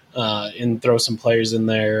got and throw some players in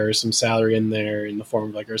there or some salary in there in the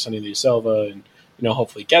form of Arsenio de Silva and,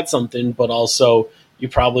 hopefully get something. But also you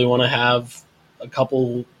probably want to have a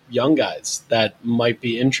couple young guys that might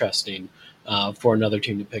be interesting for another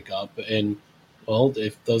team to pick up. And, well,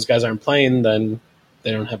 if those guys aren't playing, then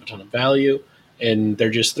they don't have a ton of value. and they're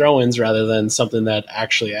just throw-ins rather than something that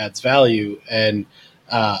actually adds value. And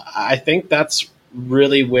I think that's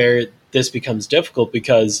really where this becomes difficult,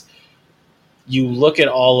 because you look at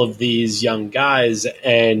all of these young guys,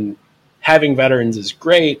 and having veterans is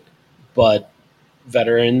great, but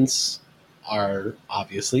veterans are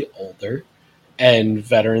obviously older, and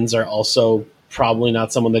veterans are also probably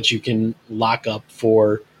not someone that you can lock up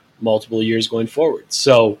for multiple years going forward.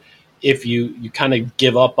 So if you kind of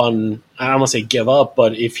give up on, I don't want to say give up,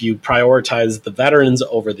 but if you prioritize the veterans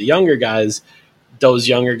over the younger guys, those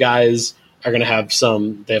younger guys are going to have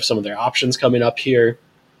some of their options coming up here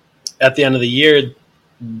at the end of the year.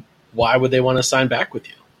 Why would they want to sign back with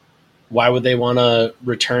you? Why would they want to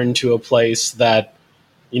return to a place that,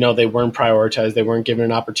 they weren't prioritized, they weren't given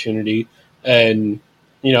an opportunity? And,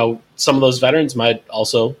 some of those veterans might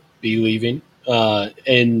also be leaving.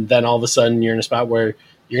 And then all of a sudden you're in a spot where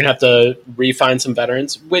you're going to have to re-find some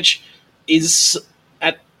veterans, which is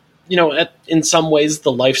in some ways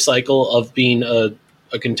the life cycle of being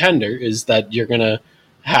a contender, is that you're going to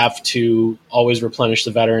have to always replenish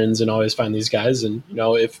the veterans and always find these guys. And,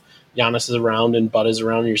 if Giannis is around and Bud is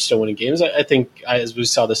around and you're still winning games, I think, as we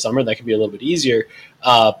saw this summer, that could be a little bit easier.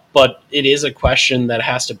 But it is a question that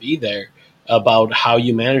has to be there about how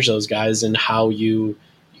you manage those guys and how you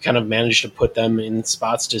kind of manage to put them in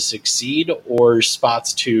spots to succeed, or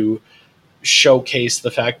spots to showcase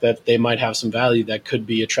the fact that they might have some value that could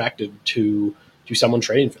be attractive to someone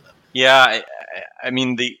trading for them. Yeah, I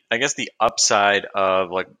mean, I guess the upside of,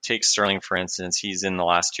 like, take Sterling, for instance. He's in the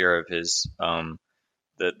last year of his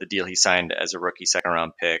the deal he signed as a rookie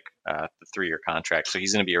second-round pick, the 3-year contract. So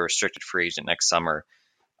he's going to be a restricted free agent next summer.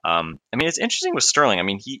 I mean, it's interesting with Sterling. I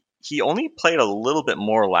mean, he only played a little bit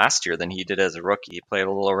more last year than he did as a rookie. He played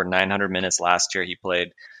a little over 900 minutes last year. He played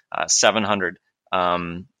 700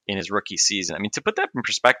 in his rookie season. I mean, to put that in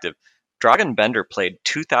perspective, Dragan Bender played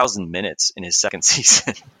 2,000 minutes in his second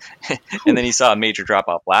season, and then he saw a major drop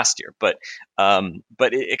off last year. But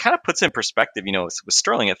it kind of puts in perspective. With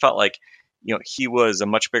Sterling, it felt like, he was a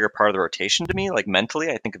much bigger part of the rotation to me. Like, mentally,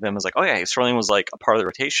 I think of him as like, oh yeah, Sterling was like a part of the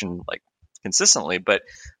rotation, like, consistently. But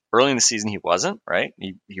early in the season, he wasn't, right?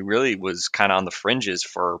 He really was kind of on the fringes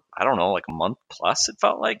for, I don't know, like a month plus, it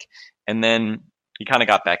felt like. And then he kind of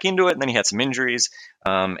got back into it, and then he had some injuries.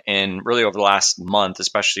 And really over the last month,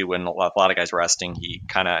 especially when a lot of guys were resting, he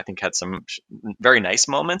kind of, I think, had some very nice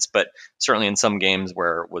moments, but certainly in some games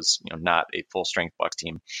where it was, not a full strength Bucks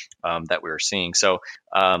team that we were seeing. So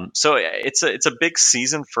it's a big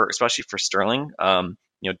season especially for Sterling.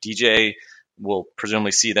 DJ will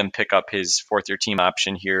presumably see them pick up his 4th-year team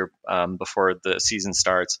option here before the season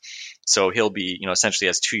starts. So he'll be, essentially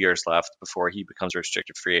has 2 years left before he becomes a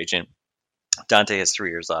restricted free agent. Dante has 3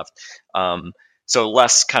 years left. So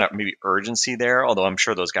less kind of maybe urgency there, although I'm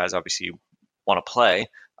sure those guys obviously want to play.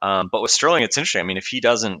 But with Sterling, it's interesting. I mean, if he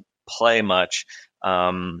doesn't play much,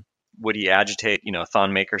 would he agitate,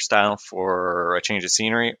 Thon Maker style for a change of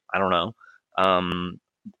scenery? I don't know.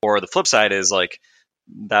 Or the flip side is, like,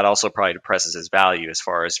 that also probably depresses his value as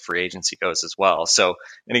far as free agency goes as well. So,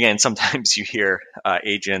 and again, sometimes you hear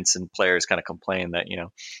agents and players kind of complain that,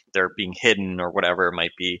 they're being hidden or whatever it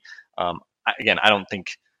might be. Again, I don't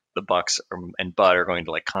think the Bucks and Bud are going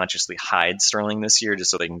to, like, consciously hide Sterling this year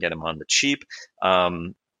just so they can get him on the cheap.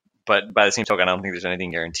 But by the same token, I don't think there's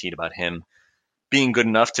anything guaranteed about him being good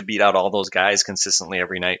enough to beat out all those guys consistently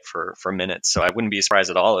every night for minutes. So I wouldn't be surprised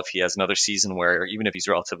at all if he has another season where, even if he's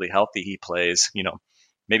relatively healthy, he plays,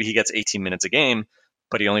 maybe he gets 18 minutes a game,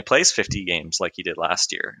 but he only plays 50 games like he did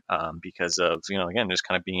last year because of, again, just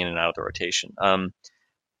kind of being in and out of the rotation.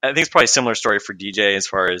 I think it's probably a similar story for DJ as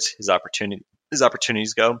far as his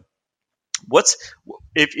opportunities go.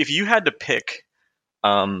 If you had to pick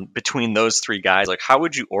between those three guys, like, how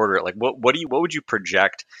would you order it? Like, what would you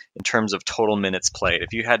project in terms of total minutes played?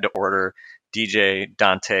 If you had to order DJ,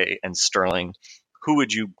 Dante, and Sterling, who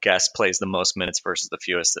would you guess plays the most minutes versus the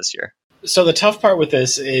fewest this year? So the tough part with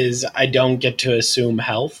this is I don't get to assume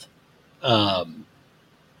health. I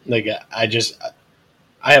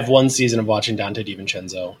have one season of watching Dante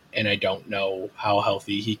DiVincenzo, and I don't know how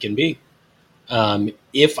healthy he can be.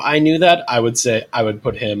 If I knew that, I would say I would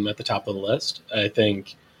put him at the top of the list. I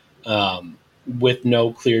think with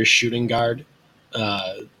no clear shooting guard,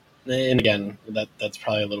 and again, that's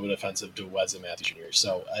probably a little bit offensive to Wesley Matthews Jr.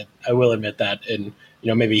 So I will admit that, and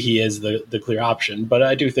maybe he is the clear option, but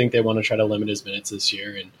I do think they want to try to limit his minutes this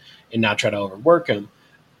year and not try to overwork him.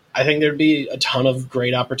 I think there'd be a ton of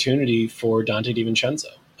great opportunity for Dante DiVincenzo.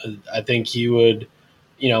 I think he would,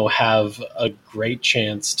 have a great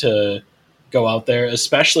chance to go out there,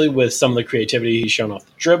 especially with some of the creativity he's shown off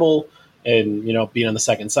the dribble, and being on the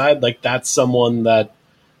second side, like that's someone that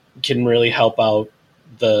can really help out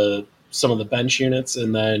some of the bench units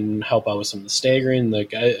and then help out with some of the staggering.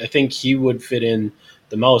 Like I think he would fit in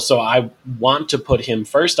the most. So I want to put him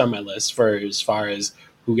first on my list for as far as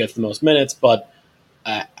who gets the most minutes, but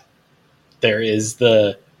there is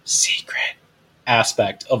the secret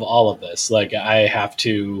aspect of all of this. Like I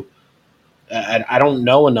don't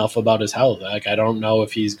know enough about his health. Like I don't know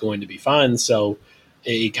if he's going to be fine. So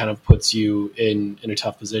it kind of puts you in a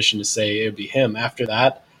tough position to say it would be him. After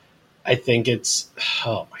that, I think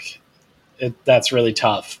that's really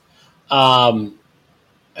tough. I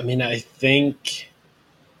think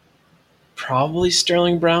probably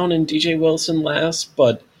Sterling Brown and DJ Wilson last,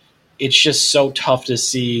 but it's just so tough to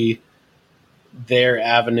see their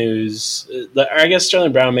avenues. I guess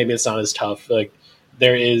Sterling Brown, maybe it's not as tough. Like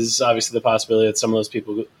there is obviously the possibility that some of those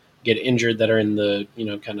people get injured that are in the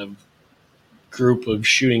kind of group of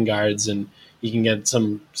shooting guards, and you can get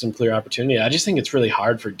some clear opportunity. I just think it's really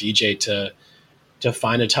hard for DJ to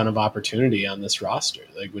find a ton of opportunity on this roster.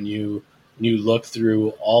 Like when you look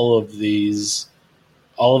through all of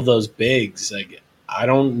those bigs, like I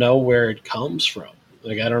don't know where it comes from.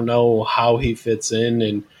 Like I don't know how he fits in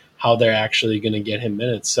and how they're actually going to get him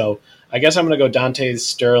minutes. So I guess I'm going to go Dante,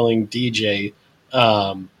 Sterling, DJ,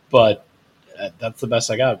 but that's the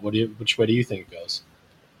best I got. Which way do you think it goes?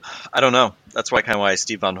 I don't know. That's why I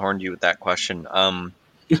Steve Von Horned you with that question. I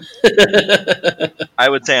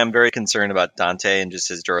would say I'm very concerned about Dante and just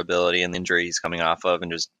his durability and the injury he's coming off of,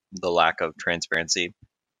 and just the lack of transparency.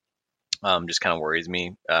 Just kind of worries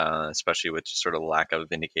me, especially with just sort of the lack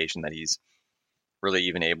of indication that he's really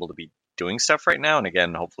even able to be doing stuff right now. And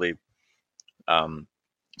again, hopefully,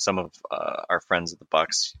 some of our friends at the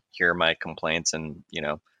Bucks hear my complaints and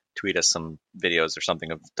tweet us some videos or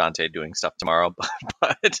something of Dante doing stuff tomorrow.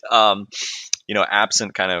 But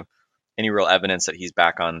absent kind of any real evidence that he's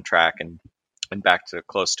back on track and back to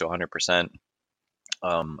close to 100%.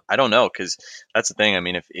 I don't know, because that's the thing. I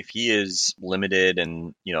mean, if he is limited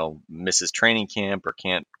and misses training camp or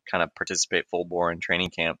can't kind of participate full bore in training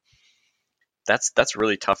camp, that's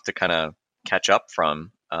really tough to kind of catch up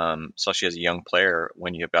from, especially as a young player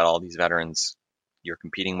when you've got all these veterans you're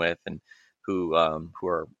competing with and who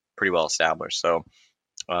are pretty well established. So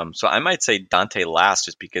I might say Dante last,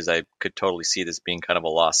 just because I could totally see this being kind of a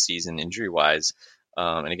lost season injury wise.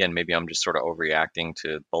 And again, maybe I'm just sort of overreacting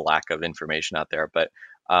to the lack of information out there, but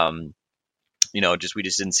we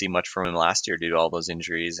just didn't see much from him last year due to all those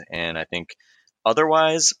injuries. And I think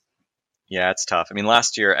otherwise, yeah, it's tough. I mean,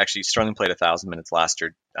 last year, actually, Sterling played 1,000 minutes last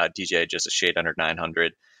year. DJ just a shade under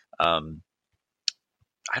 900. I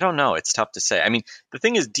don't know. It's tough to say. I mean, the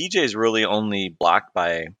thing is, DJ is really only blocked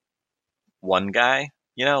by one guy,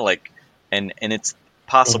 and it's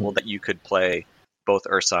possible that you could play both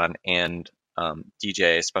Ersan and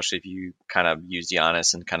DJ, especially if you kind of use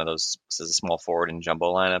Giannis and kind of those as a small forward in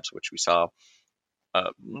jumbo lineups, which we saw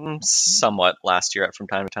somewhat last year from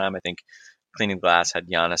time to time. I think Cleaning Glass had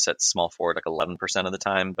Giannis at small forward like 11% of the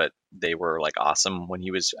time, but they were like awesome when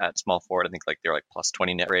he was at small forward. I think like they're like plus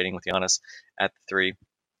 20 net rating with Giannis at the 3.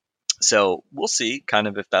 So we'll see kind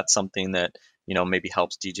of if that's something that maybe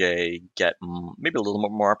helps DJ get maybe a little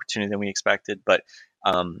more opportunity than we expected. But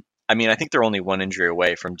I mean, I think they're only one injury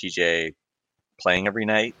away from DJ playing every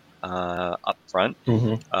night up front,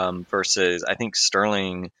 versus I think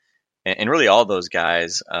Sterling and really all those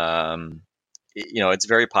guys. It's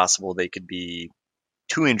very possible they could be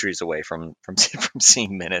 2 injuries away from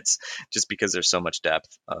seeing minutes, just because there's so much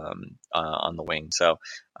depth on the wing. So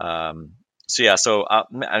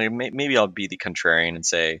maybe I'll be the contrarian and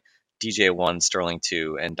say DJ 1, Sterling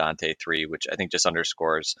 2, and Dante 3, which I think just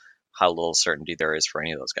underscores how little certainty there is for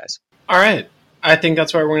any of those guys. All right. I think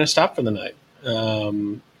that's where we're going to stop for the night.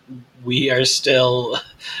 We are still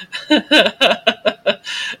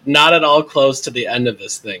not at all close to the end of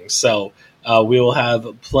this thing. So we will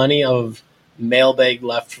have plenty of mailbag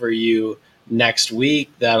left for you next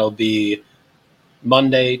week. That'll be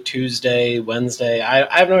Monday, Tuesday, Wednesday.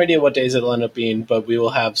 I have no idea what days it'll end up being, but we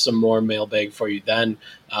will have some more mailbag for you then.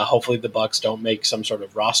 Hopefully the Bucks don't make some sort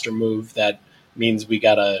of roster move that means we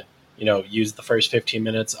got to use the first 15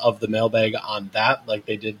 minutes of the mailbag on that like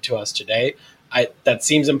they did to us today. That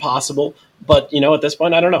seems impossible, but at this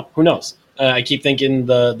point, I don't know. Who knows? I keep thinking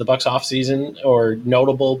the Bucks offseason or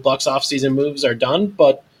notable Bucks offseason moves are done,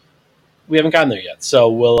 but we haven't gotten there yet. So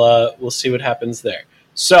we'll see what happens there.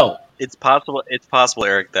 So it's possible,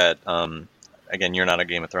 Eric, that again, you're not a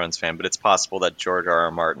Game of Thrones fan, but it's possible that George R.R.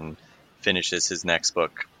 Martin finishes his next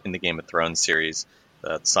book in the Game of Thrones series,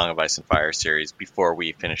 the Song of Ice and Fire series, before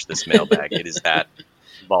we finish this mailbag. It is that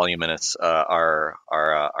voluminous our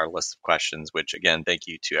list of questions. Which again, thank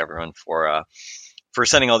you to everyone for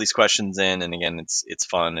sending all these questions in. And again, it's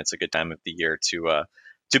fun. It's a good time of the year to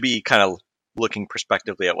be kind of looking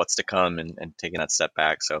prospectively at what's to come and taking that step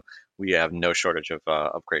back. So we have no shortage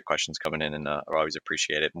of great questions coming in, and I always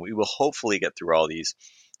appreciate it. And we will hopefully get through all these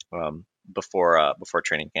before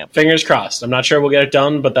training camp. Fingers crossed. I'm not sure we'll get it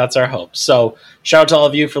done, but that's our hope. So shout out to all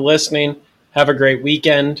of you for listening. Have a great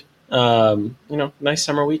weekend. Nice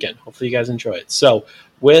summer weekend. Hopefully you guys enjoy it. So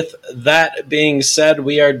with that being said,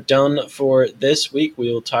 we are done for this week.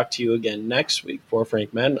 We will talk to you again next week. For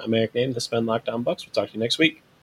Frank Madden, I'm Eric Name. This has been Locked On Bucks. We'll talk to you next week.